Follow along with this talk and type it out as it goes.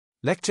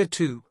Lecture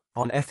 2,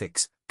 on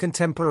Ethics,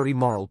 Contemporary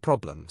Moral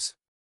Problems.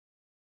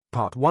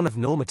 Part 1 of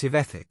Normative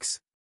Ethics.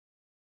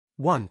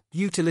 1.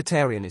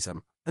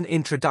 Utilitarianism, an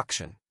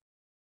Introduction.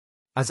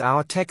 As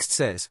our text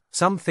says,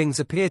 some things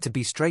appear to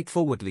be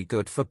straightforwardly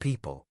good for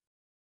people.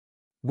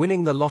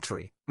 Winning the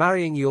lottery,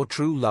 marrying your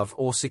true love,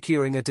 or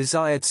securing a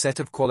desired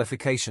set of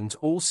qualifications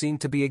all seem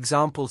to be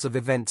examples of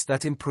events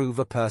that improve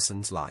a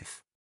person's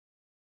life.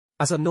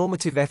 As a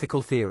normative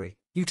ethical theory,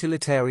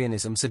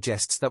 utilitarianism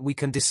suggests that we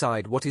can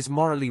decide what is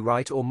morally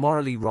right or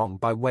morally wrong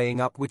by weighing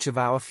up which of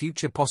our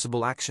future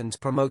possible actions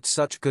promotes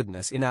such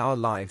goodness in our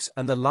lives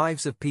and the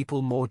lives of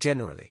people more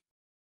generally.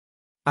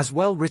 As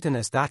well written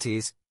as that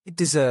is, it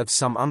deserves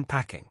some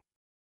unpacking.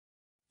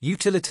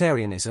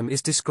 Utilitarianism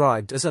is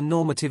described as a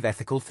normative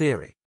ethical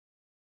theory.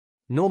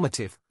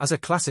 Normative, as a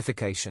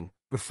classification,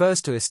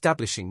 refers to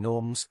establishing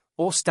norms,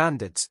 or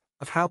standards,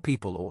 of how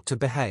people ought to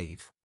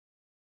behave.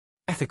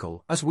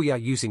 Ethical, as we are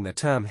using the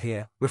term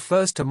here,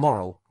 refers to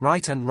moral,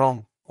 right and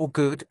wrong, or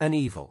good and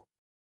evil.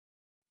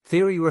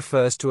 Theory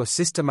refers to a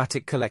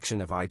systematic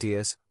collection of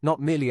ideas, not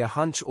merely a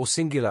hunch or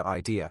singular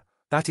idea,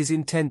 that is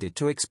intended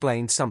to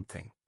explain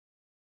something.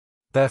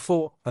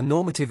 Therefore, a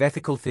normative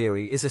ethical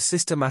theory is a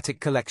systematic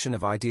collection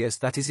of ideas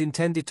that is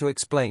intended to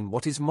explain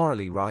what is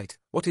morally right,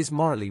 what is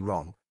morally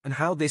wrong, and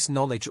how this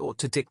knowledge ought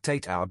to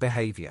dictate our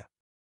behavior.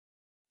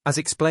 As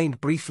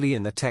explained briefly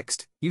in the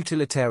text,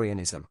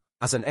 utilitarianism,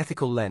 as an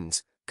ethical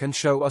lens, can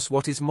show us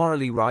what is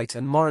morally right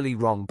and morally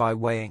wrong by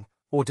weighing,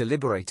 or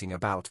deliberating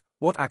about,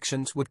 what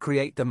actions would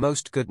create the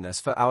most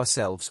goodness for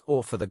ourselves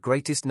or for the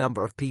greatest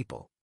number of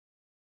people.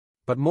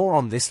 But more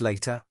on this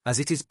later, as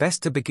it is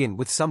best to begin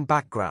with some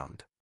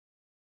background.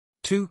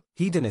 2.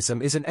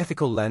 Hedonism is an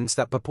ethical lens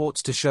that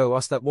purports to show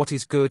us that what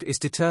is good is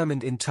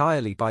determined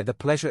entirely by the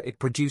pleasure it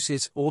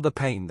produces or the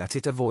pain that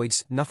it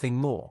avoids, nothing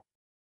more.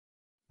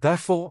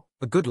 Therefore,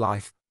 a good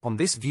life, on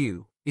this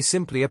view, is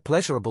simply a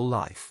pleasurable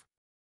life.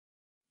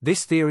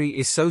 This theory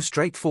is so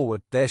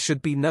straightforward there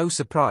should be no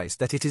surprise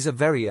that it is a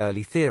very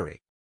early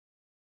theory.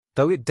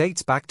 Though it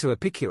dates back to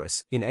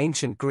Epicurus in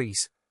ancient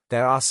Greece,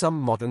 there are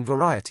some modern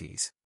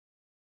varieties.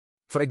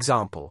 For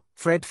example,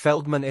 Fred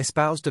Feldman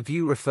espoused a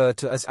view referred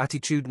to as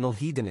attitudinal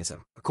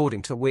hedonism,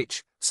 according to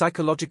which,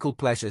 psychological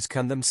pleasures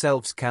can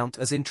themselves count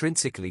as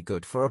intrinsically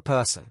good for a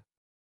person.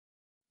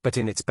 But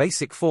in its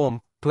basic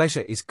form,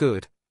 pleasure is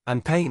good,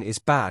 and pain is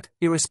bad,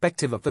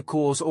 irrespective of the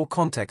cause or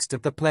context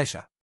of the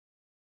pleasure.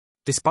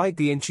 Despite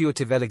the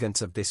intuitive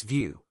elegance of this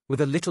view, with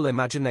a little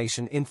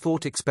imagination in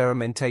thought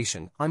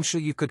experimentation, I'm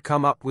sure you could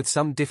come up with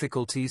some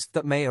difficulties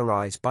that may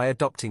arise by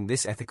adopting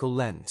this ethical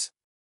lens.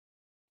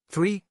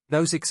 3.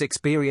 Nozick's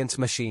experience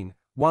machine.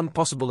 One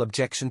possible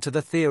objection to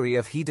the theory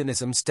of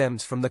hedonism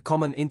stems from the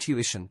common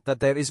intuition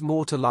that there is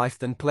more to life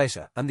than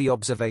pleasure and the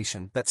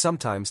observation that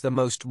sometimes the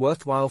most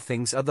worthwhile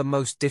things are the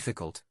most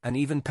difficult and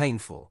even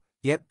painful,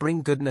 yet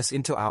bring goodness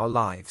into our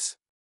lives.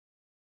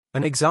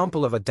 An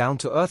example of a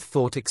down-to-earth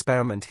thought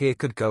experiment here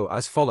could go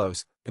as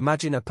follows.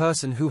 Imagine a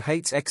person who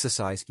hates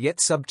exercise yet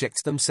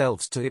subjects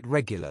themselves to it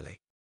regularly.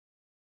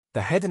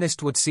 The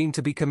hedonist would seem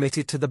to be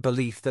committed to the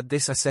belief that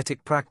this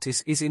ascetic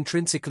practice is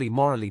intrinsically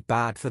morally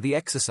bad for the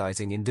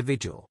exercising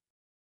individual.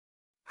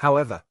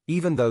 However,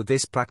 even though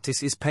this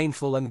practice is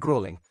painful and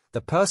grueling, the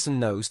person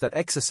knows that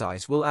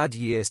exercise will add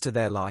years to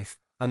their life,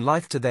 and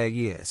life to their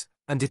years,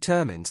 and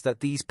determines that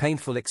these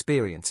painful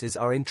experiences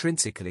are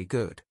intrinsically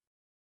good.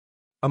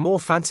 A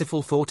more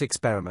fanciful thought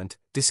experiment,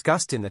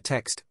 discussed in the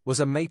text, was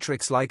a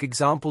matrix-like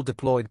example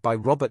deployed by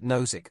Robert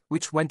Nozick,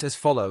 which went as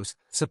follows.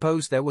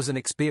 Suppose there was an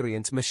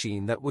experience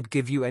machine that would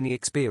give you any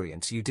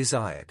experience you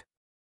desired.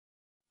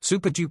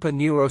 Super-duper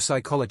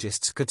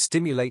neuropsychologists could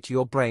stimulate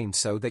your brain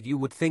so that you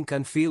would think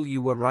and feel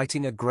you were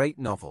writing a great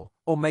novel,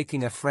 or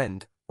making a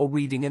friend, or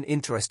reading an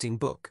interesting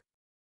book.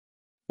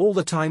 All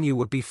the time you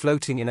would be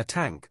floating in a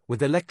tank,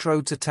 with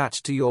electrodes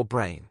attached to your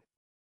brain.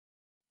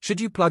 Should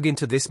you plug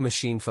into this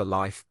machine for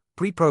life,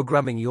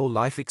 pre-programming your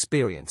life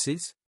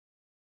experiences?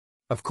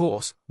 Of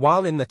course,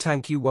 while in the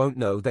tank you won't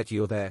know that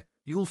you're there,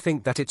 you'll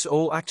think that it's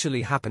all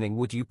actually happening.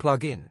 Would you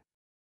plug in?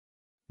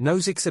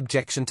 Nozick's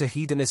objection to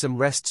hedonism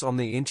rests on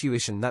the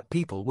intuition that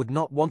people would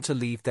not want to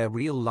leave their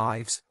real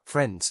lives,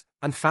 friends,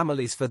 and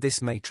families for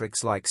this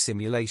matrix-like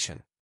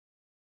simulation.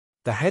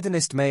 The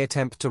hedonist may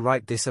attempt to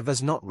write this off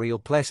as not real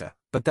pleasure,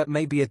 but that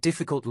may be a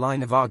difficult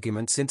line of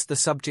argument since the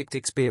subject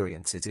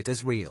experiences it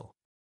as real.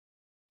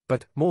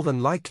 But, more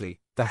than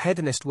likely, the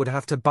hedonist would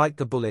have to bite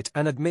the bullet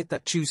and admit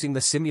that choosing the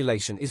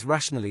simulation is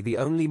rationally the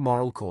only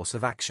moral course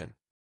of action.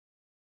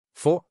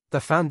 4. The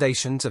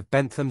foundations of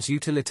Bentham's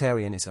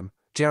utilitarianism.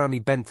 Jeremy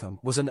Bentham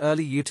was an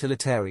early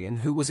utilitarian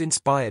who was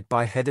inspired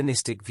by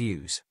hedonistic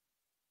views.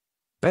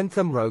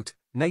 Bentham wrote,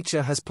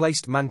 "Nature has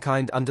placed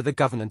mankind under the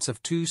governance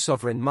of two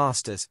sovereign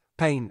masters,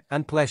 pain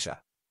and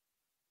pleasure.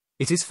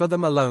 It is for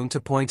them alone to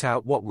point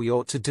out what we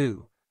ought to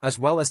do, as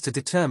well as to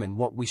determine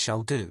what we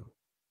shall do."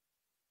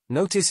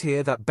 Notice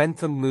here that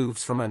Bentham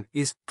moves from an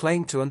is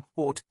claim to an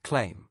ought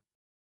claim.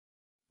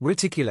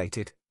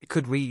 Reticulated, it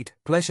could read,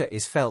 pleasure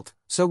is felt,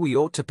 so we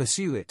ought to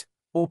pursue it,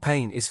 or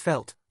pain is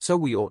felt, so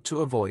we ought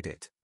to avoid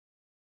it.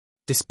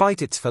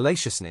 Despite its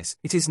fallaciousness,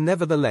 it is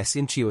nevertheless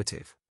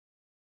intuitive.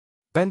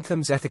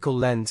 Bentham's ethical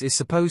lens is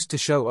supposed to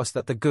show us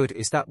that the good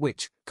is that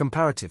which,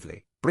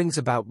 comparatively, brings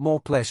about more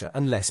pleasure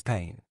and less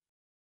pain.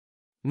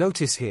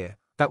 Notice here,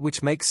 that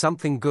which makes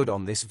something good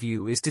on this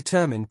view is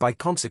determined by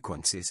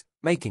consequences,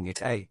 making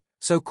it a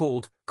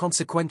so-called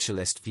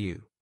consequentialist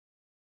view.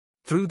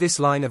 Through this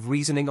line of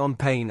reasoning on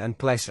pain and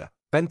pleasure,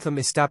 Bentham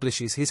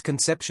establishes his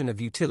conception of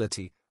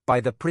utility. By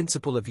the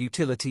principle of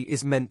utility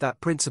is meant that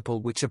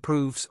principle which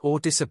approves or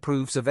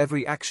disapproves of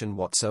every action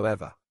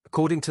whatsoever,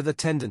 according to the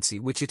tendency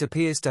which it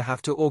appears to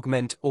have to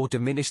augment or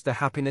diminish the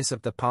happiness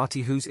of the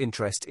party whose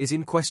interest is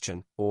in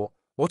question, or,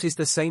 what is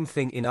the same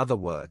thing in other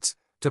words,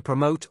 to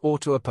promote or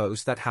to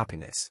oppose that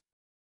happiness.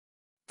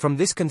 From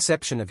this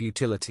conception of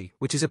utility,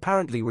 which is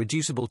apparently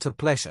reducible to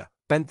pleasure,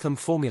 Bentham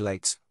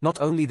formulates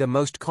not only the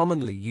most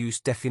commonly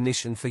used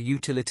definition for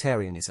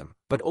utilitarianism,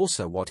 but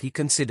also what he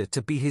considered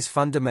to be his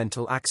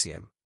fundamental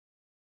axiom.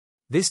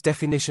 This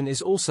definition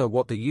is also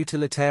what the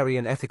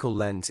utilitarian ethical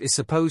lens is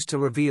supposed to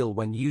reveal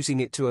when using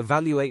it to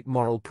evaluate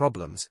moral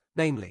problems,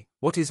 namely,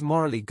 what is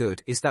morally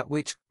good is that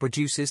which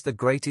produces the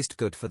greatest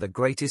good for the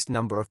greatest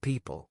number of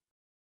people.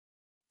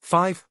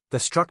 5. The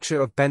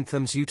structure of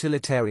Bentham's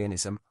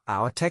utilitarianism.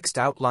 Our text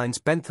outlines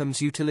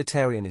Bentham's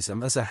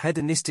utilitarianism as a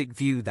hedonistic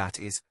view that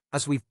is,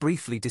 as we've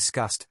briefly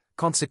discussed,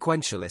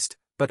 consequentialist,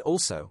 but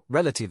also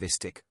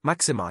relativistic,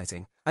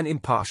 maximizing, and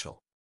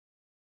impartial.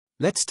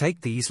 Let's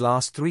take these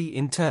last three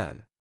in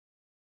turn.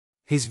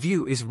 His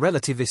view is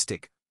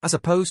relativistic, as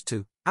opposed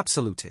to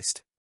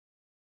absolutist.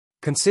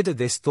 Consider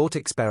this thought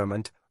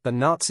experiment: the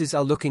Nazis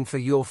are looking for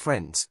your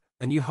friends,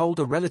 and you hold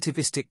a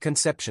relativistic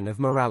conception of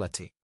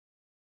morality.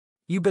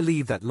 You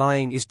believe that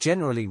lying is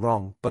generally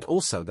wrong, but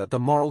also that the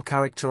moral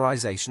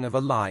characterization of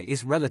a lie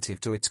is relative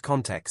to its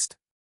context.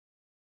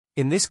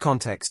 In this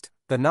context,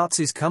 the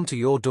Nazis come to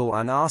your door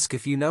and ask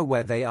if you know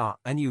where they are,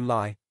 and you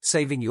lie,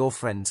 saving your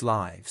friends'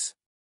 lives.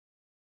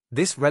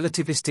 This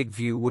relativistic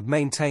view would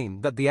maintain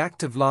that the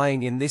act of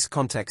lying in this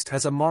context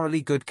has a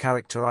morally good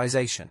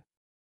characterization.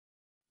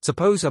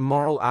 Suppose a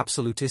moral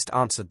absolutist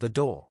answered the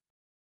door.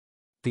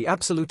 The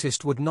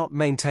absolutist would not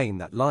maintain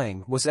that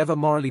lying was ever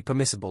morally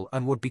permissible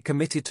and would be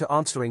committed to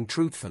answering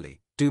truthfully,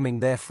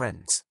 dooming their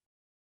friends.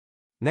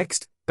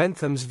 Next,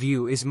 Bentham's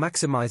view is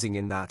maximizing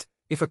in that,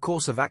 if a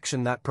course of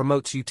action that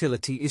promotes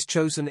utility is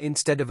chosen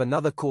instead of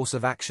another course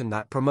of action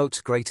that promotes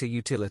greater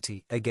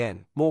utility,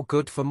 again, more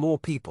good for more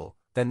people,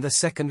 then the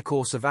second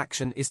course of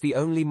action is the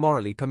only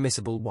morally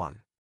permissible one.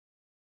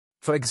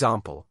 For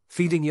example,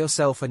 feeding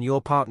yourself and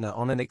your partner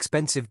on an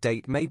expensive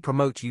date may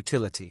promote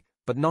utility,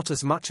 but not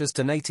as much as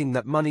donating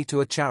that money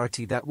to a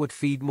charity that would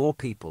feed more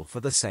people for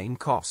the same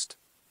cost.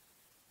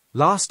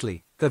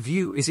 Lastly, the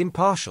view is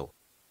impartial.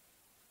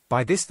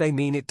 By this they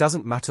mean it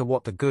doesn't matter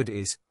what the good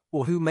is,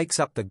 or who makes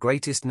up the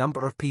greatest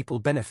number of people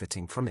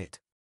benefiting from it.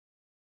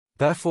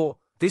 Therefore,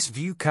 this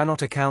view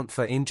cannot account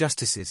for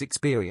injustices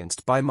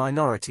experienced by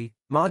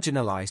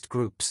marginalized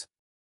groups.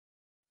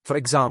 For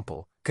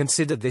example,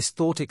 consider this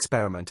thought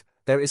experiment: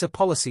 there is a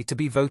policy to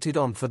be voted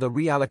on for the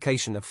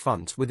reallocation of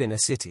funds within a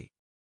city.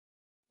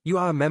 You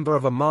are a member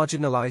of a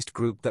marginalized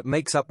group that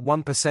makes up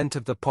 1%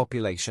 of the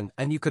population,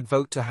 and you could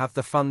vote to have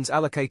the funds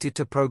allocated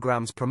to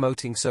programs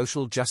promoting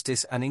social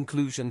justice and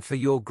inclusion for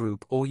your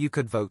group, or you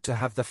could vote to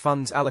have the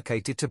funds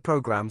allocated to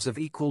programs of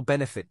equal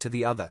benefit to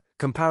the other,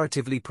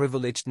 comparatively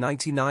privileged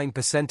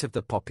 99% of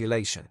the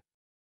population.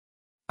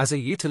 As a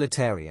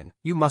utilitarian,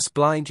 you must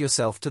blind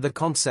yourself to the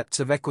concepts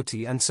of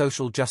equity and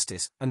social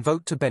justice, and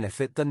vote to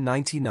benefit the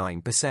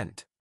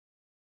 99%.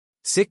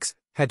 6.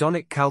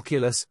 Hedonic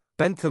calculus.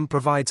 Bentham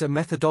provides a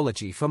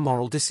methodology for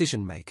moral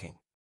decision-making.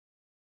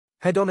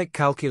 Hedonic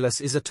calculus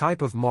is a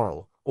type of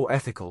moral, or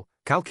ethical,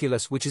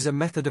 calculus which is a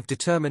method of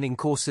determining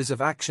courses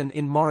of action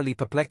in morally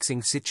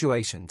perplexing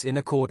situations in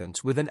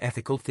accordance with an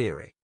ethical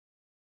theory.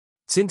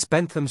 Since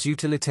Bentham's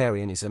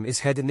utilitarianism is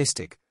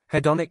hedonistic,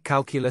 hedonic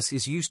calculus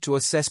is used to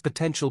assess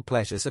potential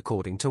pleasures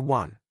according to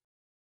 1.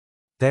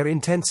 Their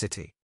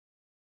intensity.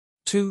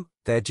 2.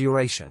 Their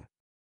duration.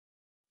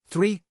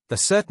 3. The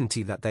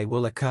certainty that they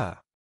will occur.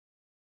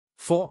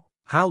 4.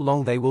 How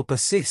long they will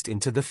persist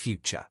into the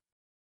future.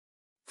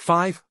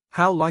 5.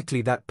 How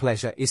likely that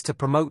pleasure is to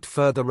promote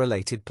further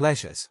related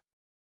pleasures.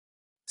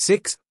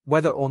 6.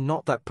 Whether or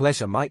not that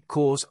pleasure might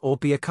cause or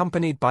be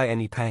accompanied by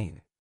any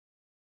pain.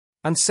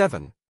 And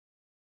 7.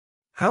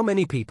 How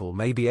many people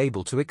may be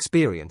able to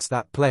experience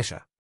that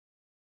pleasure.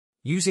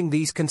 Using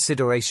these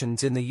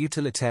considerations in the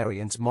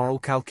utilitarian's moral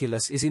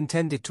calculus is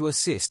intended to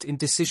assist in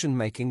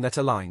decision-making that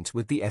aligns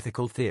with the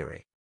ethical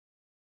theory.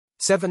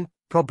 7.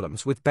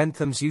 Problems with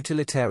Bentham's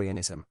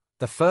utilitarianism.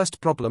 The first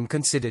problem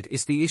considered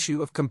is the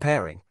issue of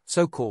comparing,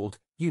 so-called,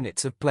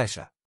 units of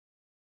pleasure.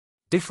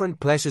 Different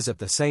pleasures of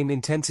the same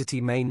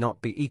intensity may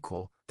not be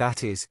equal,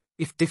 that is,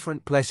 if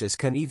different pleasures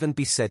can even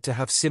be said to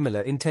have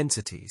similar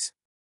intensities.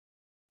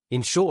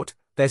 In short,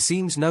 there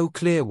seems no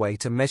clear way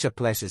to measure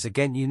pleasures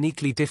against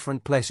uniquely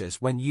different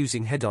pleasures when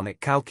using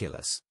hedonic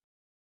calculus.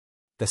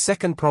 The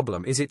second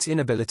problem is its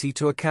inability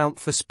to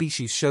account for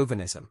species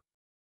chauvinism.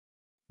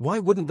 Why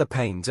wouldn't the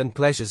pains and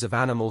pleasures of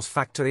animals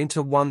factor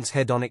into one's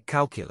hedonic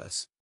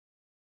calculus?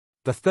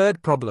 The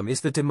third problem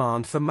is the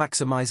demand for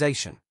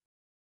maximization.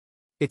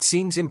 It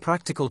seems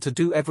impractical to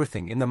do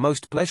everything in the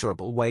most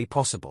pleasurable way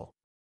possible.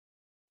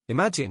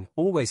 Imagine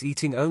always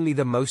eating only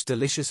the most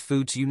delicious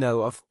foods you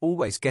know of,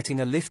 always getting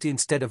a lift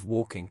instead of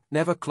walking,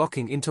 never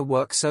clocking into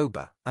work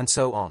sober, and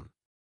so on.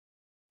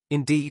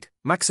 Indeed,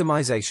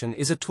 maximization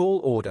is a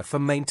tall order for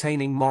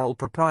maintaining moral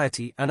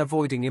propriety and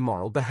avoiding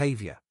immoral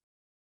behavior.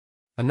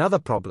 Another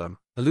problem,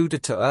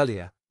 alluded to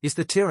earlier, is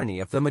the tyranny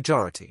of the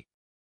majority.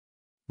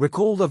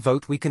 Recall the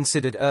vote we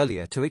considered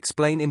earlier to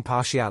explain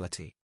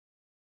impartiality.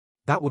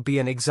 That would be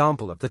an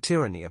example of the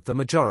tyranny of the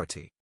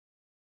majority.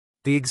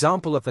 The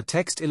example of the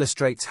text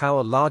illustrates how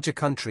a larger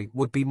country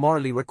would be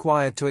morally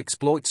required to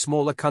exploit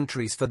smaller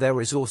countries for their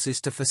resources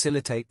to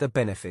facilitate the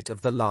benefit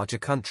of the larger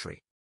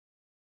country.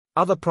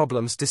 Other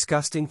problems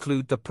discussed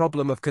include the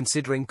problem of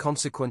considering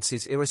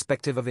consequences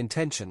irrespective of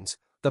intentions,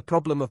 the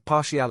problem of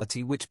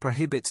partiality which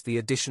prohibits the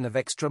addition of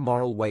extra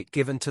moral weight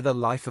given to the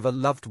life of a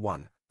loved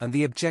one, and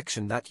the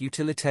objection that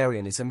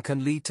utilitarianism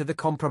can lead to the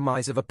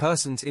compromise of a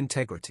person's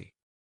integrity.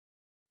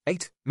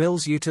 8.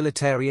 Mill's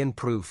utilitarian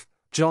proof.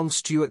 John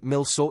Stuart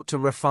Mill sought to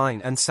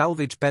refine and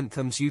salvage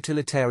Bentham's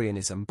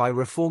utilitarianism by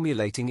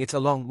reformulating it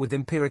along with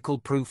empirical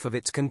proof of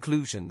its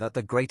conclusion that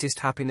the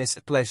greatest happiness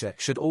and pleasure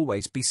should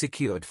always be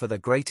secured for the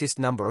greatest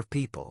number of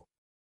people.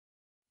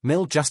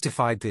 Mill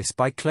justified this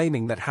by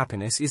claiming that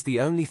happiness is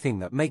the only thing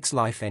that makes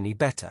life any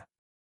better.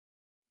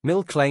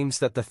 Mill claims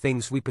that the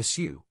things we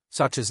pursue,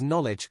 such as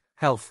knowledge,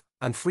 health,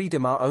 and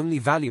freedom, are only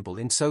valuable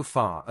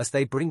insofar as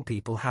they bring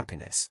people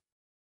happiness.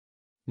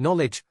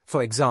 Knowledge,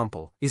 for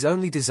example, is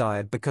only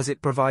desired because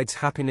it provides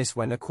happiness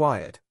when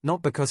acquired,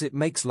 not because it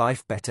makes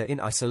life better in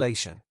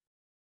isolation.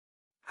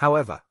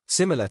 However,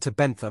 similar to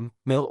Bentham,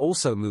 Mill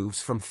also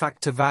moves from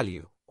fact to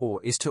value, or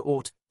is to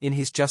ought, in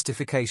his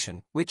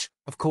justification, which,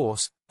 of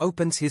course,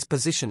 opens his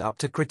position up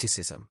to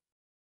criticism.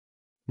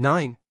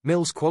 9.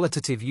 Mill's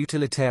qualitative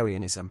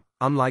utilitarianism.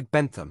 Unlike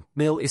Bentham,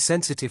 Mill is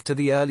sensitive to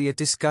the earlier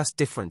discussed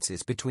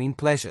differences between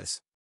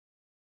pleasures.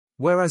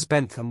 Whereas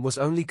Bentham was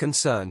only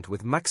concerned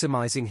with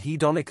maximizing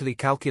hedonically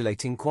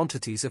calculating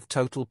quantities of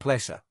total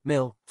pleasure,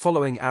 Mill,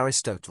 following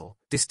Aristotle,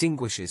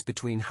 distinguishes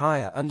between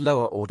higher and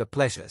lower order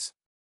pleasures.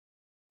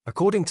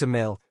 According to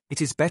Mill,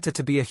 it is better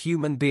to be a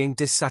human being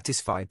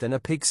dissatisfied than a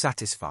pig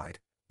satisfied,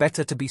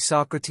 better to be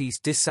Socrates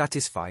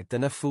dissatisfied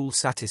than a fool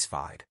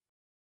satisfied.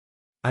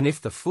 And if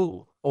the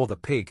fool, or the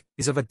pig,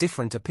 is of a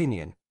different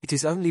opinion, it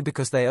is only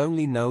because they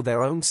only know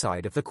their own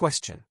side of the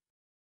question.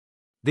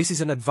 This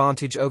is an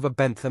advantage over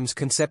Bentham's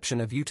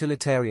conception of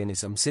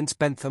utilitarianism, since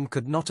Bentham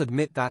could not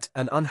admit that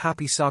an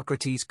unhappy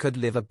Socrates could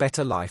live a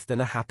better life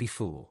than a happy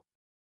fool.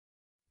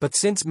 But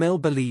since Mill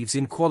believes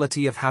in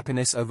quality of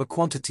happiness over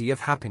quantity of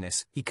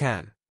happiness, he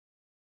can.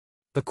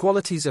 The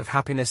qualities of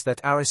happiness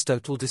that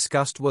Aristotle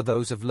discussed were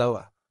those of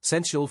lower,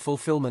 sensual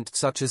fulfillment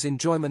such as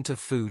enjoyment of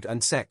food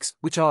and sex,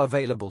 which are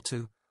available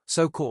to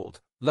so-called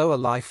lower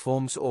life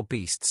forms or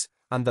beasts,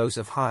 and those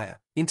of higher,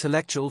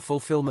 intellectual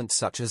fulfillment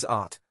such as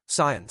art,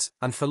 science,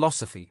 and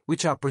philosophy,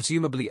 which are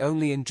presumably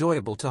only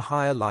enjoyable to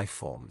higher life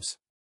forms.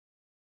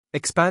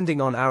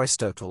 Expanding on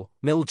Aristotle,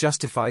 Mill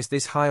justifies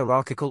this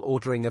hierarchical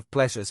ordering of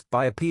pleasures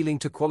by appealing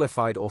to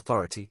qualified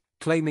authority,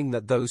 claiming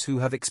that those who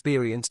have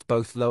experienced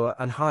both lower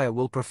and higher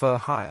will prefer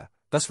higher,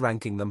 thus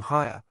ranking them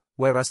higher,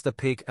 whereas the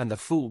pig and the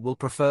fool will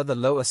prefer the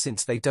lower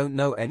since they don't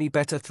know any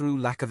better through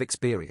lack of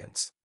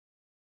experience.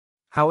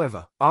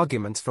 However,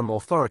 arguments from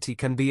authority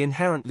can be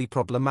inherently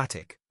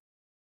problematic.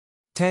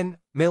 10.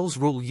 Mill's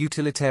rule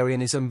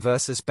utilitarianism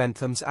versus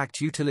Bentham's act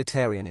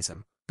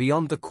utilitarianism.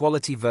 Beyond the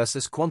quality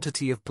versus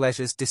quantity of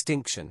pleasures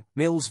distinction,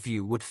 Mill's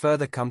view would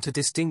further come to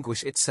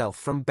distinguish itself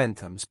from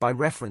Bentham's by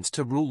reference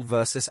to rule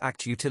versus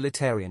act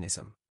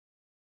utilitarianism.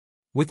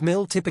 With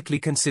Mill typically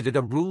considered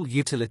a rule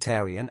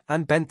utilitarian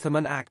and Bentham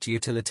an act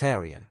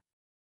utilitarian.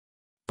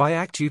 By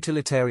act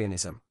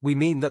utilitarianism, we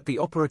mean that the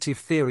operative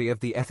theory of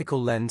the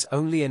ethical lens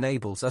only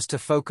enables us to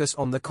focus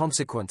on the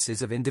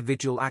consequences of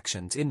individual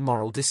actions in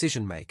moral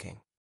decision-making.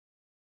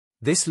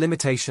 This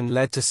limitation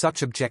led to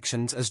such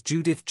objections as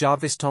Judith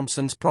Jarvis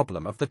Thomson's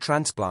problem of the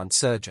transplant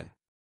surgeon.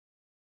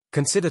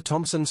 Consider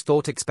Thomson's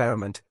thought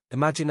experiment.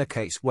 Imagine a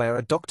case where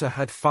a doctor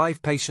had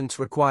 5 patients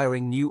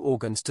requiring new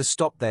organs to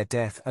stop their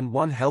death and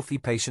 1 healthy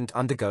patient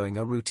undergoing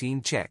a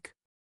routine check.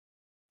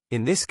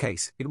 In this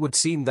case, it would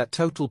seem that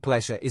total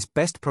pleasure is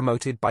best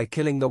promoted by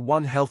killing the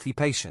 1 healthy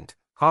patient,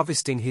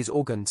 harvesting his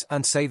organs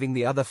and saving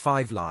the other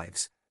 5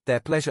 lives.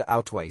 Their pleasure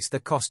outweighs the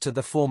cost to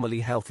the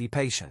formerly healthy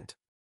patient.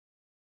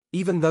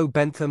 Even though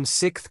Bentham's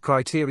 6th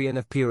criterion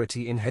of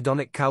purity in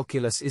hedonic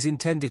calculus is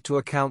intended to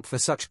account for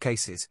such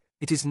cases,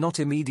 it is not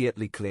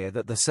immediately clear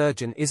that the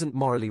surgeon isn't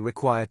morally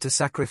required to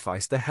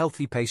sacrifice the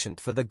healthy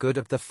patient for the good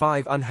of the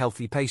 5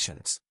 unhealthy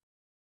patients.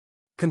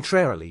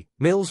 Contrarily,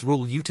 Mill's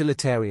rule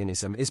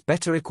utilitarianism is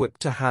better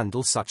equipped to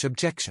handle such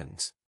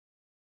objections.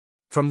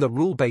 From the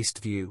rule-based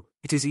view,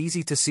 it is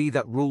easy to see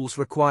that rules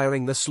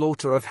requiring the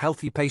slaughter of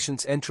healthy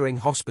patients entering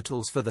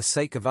hospitals for the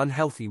sake of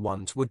unhealthy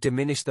ones would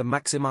diminish the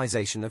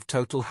maximization of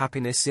total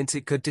happiness, since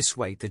it could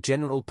dissuade the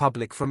general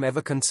public from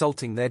ever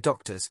consulting their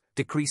doctors,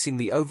 decreasing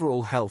the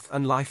overall health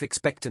and life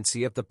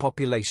expectancy of the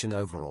population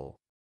overall.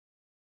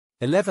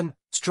 11.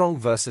 Strong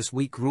versus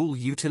weak rule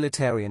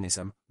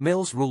utilitarianism.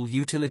 Mill's rule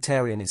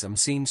utilitarianism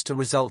seems to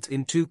result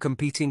in two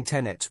competing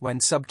tenets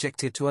when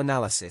subjected to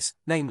analysis,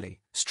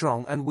 namely,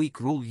 strong and weak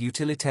rule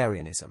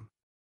utilitarianism.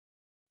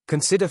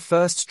 Consider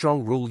first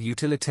strong rule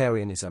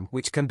utilitarianism,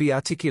 which can be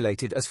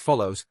articulated as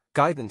follows: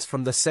 guidance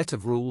from the set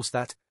of rules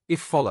that,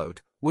 if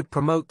followed, would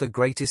promote the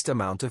greatest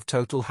amount of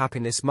total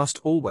happiness must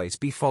always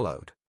be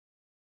followed.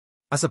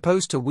 As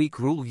opposed to weak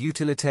rule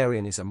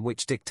utilitarianism,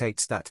 which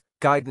dictates that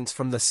guidance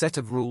from the set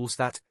of rules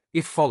that,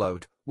 if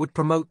followed, would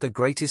promote the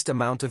greatest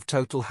amount of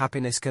total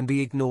happiness can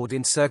be ignored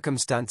in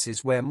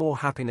circumstances where more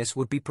happiness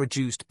would be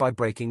produced by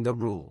breaking the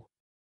rule.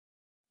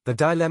 The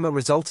dilemma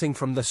resulting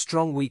from the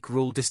strong-weak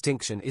rule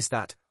distinction is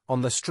that,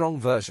 on the strong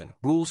version,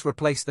 rules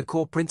replace the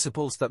core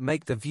principles that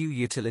make the view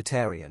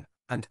utilitarian,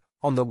 and,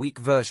 on the weak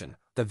version,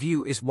 the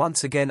view is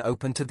once again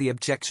open to the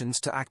objections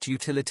to act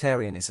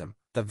utilitarianism,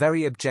 the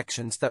very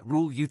objections that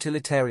rule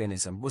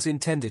utilitarianism was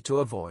intended to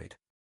avoid.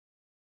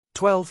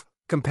 12.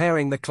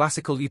 Comparing the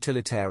classical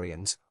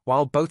utilitarians.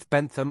 While both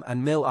Bentham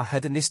and Mill are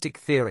hedonistic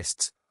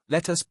theorists,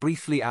 let us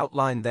briefly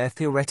outline their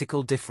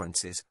theoretical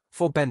differences.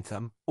 For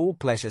Bentham, all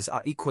pleasures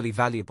are equally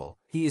valuable.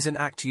 He is an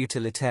act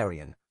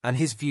utilitarian, and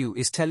his view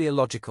is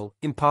teleological,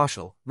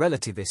 impartial,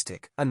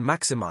 relativistic, and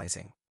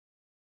maximizing.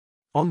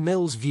 On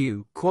Mill's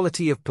view,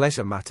 quality of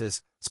pleasure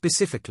matters.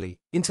 Specifically,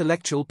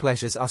 intellectual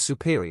pleasures are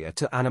superior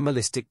to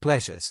animalistic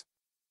pleasures.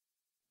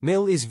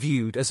 Mill is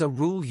viewed as a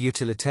rule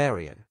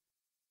utilitarian.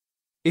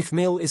 If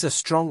Mill is a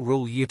strong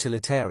rule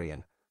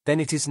utilitarian, then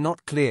it is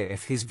not clear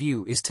if his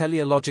view is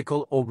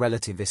teleological or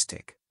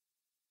relativistic.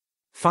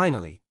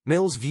 Finally,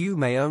 Mill's view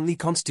may only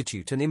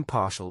constitute an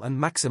impartial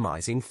and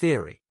maximizing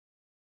theory.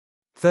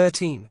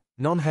 13.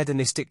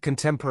 Non-hedonistic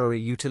contemporary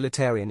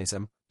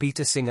utilitarianism.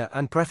 Peter Singer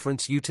and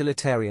preference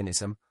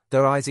utilitarianism,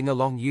 the rising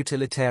along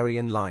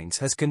utilitarian lines,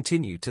 has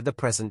continued to the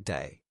present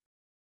day.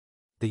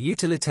 The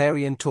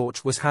utilitarian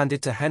torch was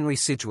handed to Henry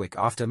Sidgwick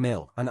after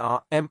Mill, and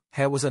R.M.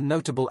 Hare was a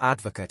notable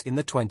advocate in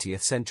the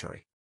 20th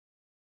century.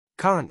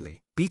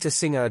 Currently, Peter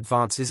Singer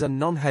advances a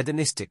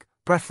non-hedonistic,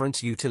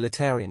 preference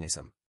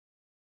utilitarianism.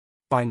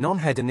 By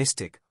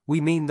non-hedonistic,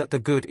 we mean that the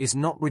good is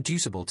not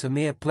reducible to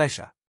mere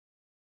pleasure.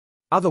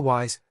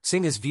 Otherwise,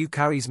 Singer's view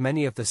carries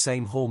many of the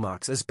same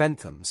hallmarks as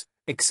Bentham's,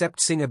 except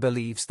Singer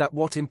believes that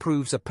what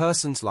improves a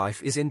person's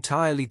life is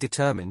entirely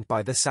determined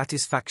by the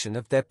satisfaction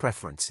of their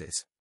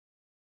preferences.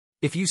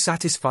 If you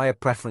satisfy a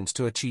preference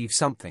to achieve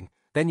something,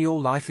 then your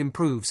life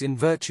improves in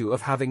virtue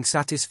of having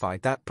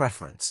satisfied that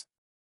preference.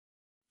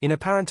 In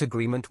apparent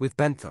agreement with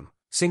Bentham,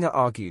 Singer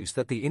argues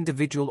that the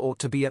individual ought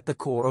to be at the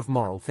core of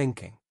moral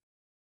thinking.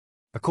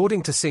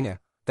 According to Singer,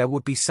 there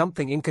would be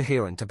something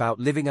incoherent about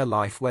living a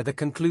life where the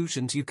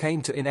conclusions you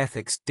came to in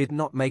ethics did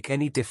not make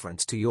any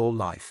difference to your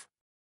life.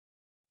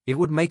 It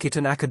would make it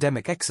an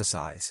academic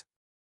exercise.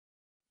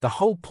 The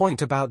whole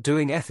point about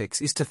doing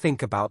ethics is to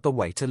think about the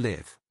way to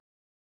live.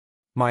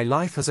 My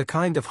life has a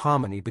kind of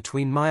harmony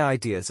between my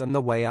ideas and the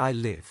way I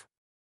live.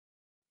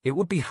 It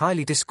would be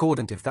highly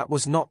discordant if that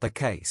was not the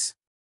case.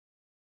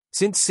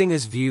 Since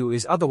Singer's view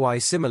is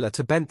otherwise similar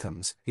to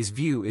Bentham's, his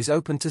view is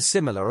open to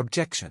similar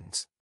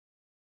objections.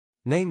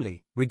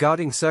 Namely,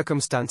 regarding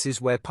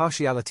circumstances where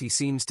partiality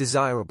seems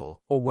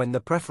desirable, or when the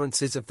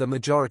preferences of the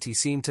majority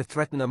seem to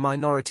threaten a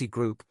minority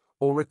group,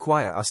 or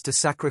require us to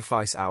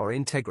sacrifice our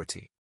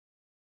integrity.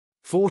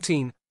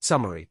 14.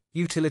 Summary.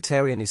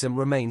 Utilitarianism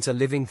remains a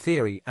living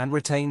theory and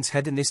retains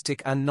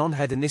hedonistic and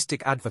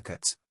non-hedonistic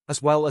advocates,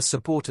 as well as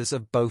supporters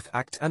of both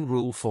act and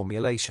rule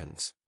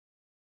formulations.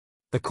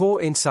 The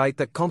core insight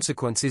that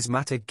consequences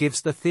matter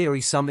gives the theory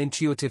some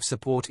intuitive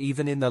support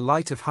even in the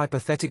light of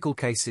hypothetical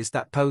cases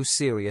that pose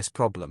serious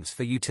problems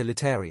for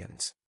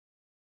utilitarians.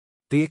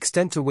 The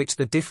extent to which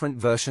the different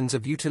versions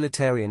of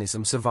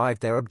utilitarianism survive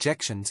their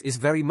objections is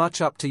very much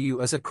up to you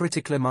as a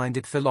critically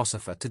minded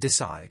philosopher to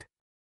decide.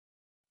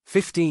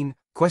 15.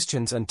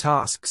 Questions and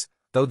tasks.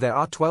 Though there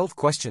are 12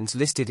 questions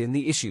listed in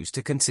the issues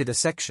to consider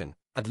section,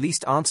 at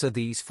least answer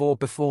these 4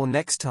 before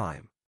next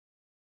time.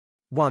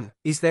 1.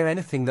 Is there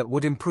anything that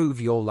would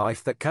improve your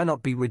life that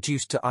cannot be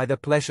reduced to either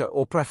pleasure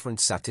or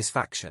preference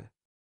satisfaction?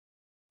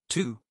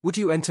 2. Would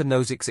you enter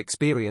Nozick's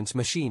experience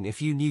machine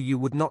if you knew you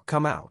would not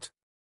come out?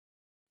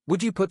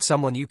 Would you put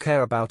someone you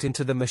care about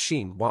into the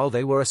machine while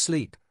they were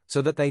asleep,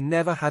 so that they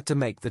never had to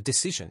make the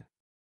decision?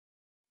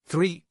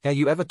 3. Are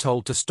you ever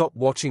told to stop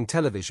watching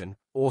television,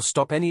 or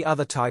stop any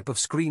other type of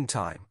screen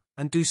time,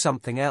 and do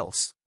something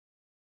else?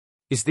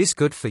 Is this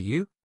good for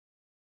you?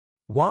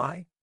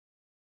 Why?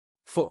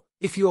 4.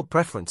 If your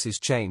preferences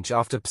change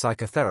after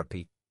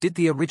psychotherapy, did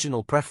the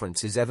original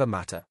preferences ever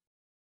matter?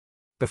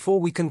 Before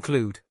we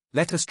conclude,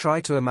 let us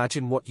try to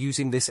imagine what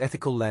using this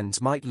ethical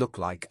lens might look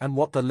like and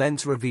what the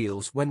lens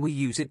reveals when we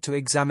use it to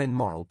examine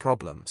moral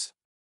problems.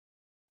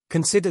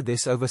 Consider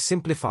this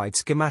oversimplified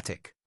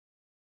schematic.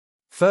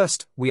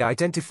 First, we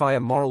identify a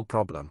moral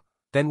problem,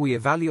 then we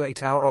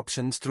evaluate our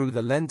options through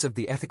the lens of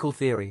the ethical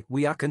theory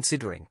we are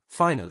considering.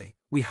 Finally,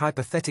 we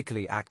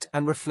hypothetically act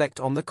and reflect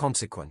on the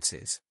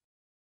consequences.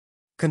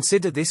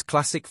 Consider this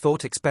classic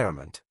thought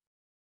experiment.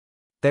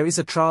 There is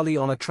a trolley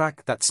on a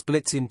track that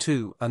splits in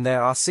two, and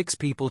there are 6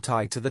 people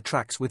tied to the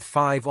tracks with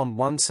 5 on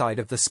one side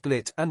of the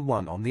split and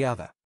 1 on the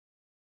other.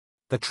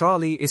 The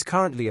trolley is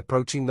currently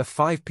approaching the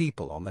 5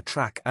 people on the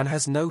track and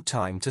has no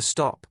time to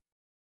stop.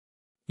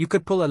 You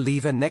could pull a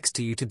lever next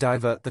to you to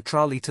divert the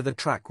trolley to the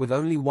track with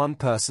only 1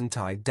 person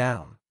tied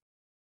down.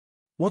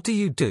 What do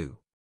you do?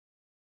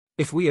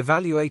 If we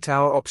evaluate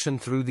our option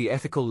through the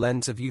ethical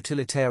lens of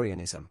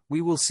utilitarianism, we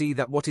will see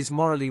that what is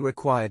morally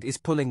required is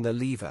pulling the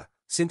lever,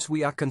 since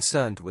we are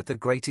concerned with the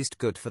greatest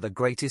good for the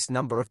greatest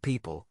number of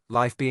people,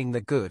 life being the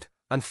good,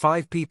 and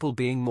 5 people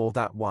being more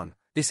than 1.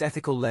 This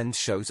ethical lens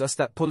shows us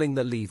that pulling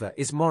the lever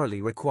is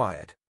morally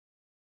required.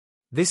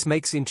 This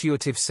makes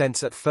intuitive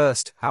sense at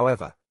first.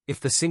 However, if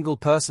the single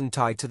person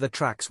tied to the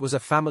tracks was a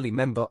family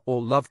member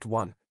or loved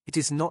one, it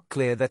is not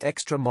clear that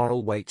extra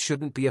moral weight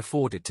shouldn't be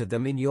afforded to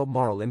them in your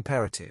moral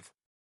imperative.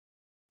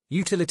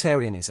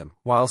 Utilitarianism,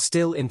 while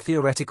still in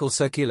theoretical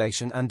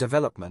circulation and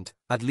development,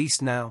 at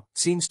least now,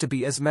 seems to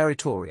be as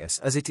meritorious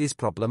as it is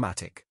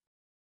problematic.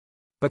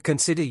 But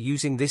consider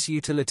using this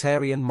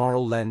utilitarian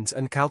moral lens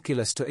and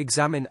calculus to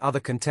examine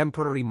other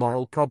contemporary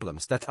moral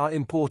problems that are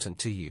important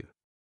to you.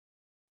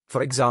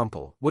 For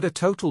example, would a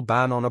total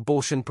ban on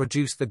abortion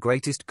produce the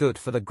greatest good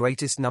for the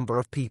greatest number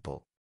of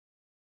people?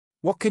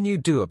 What can you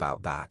do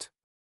about that?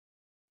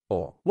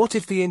 Or, what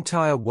if the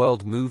entire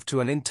world moved to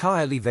an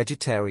entirely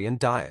vegetarian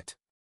diet?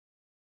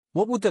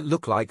 What would that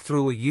look like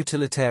through a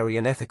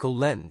utilitarian ethical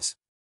lens?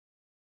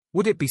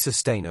 Would it be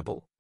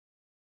sustainable?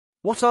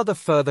 What are the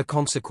further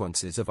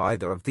consequences of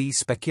either of these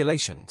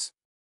speculations?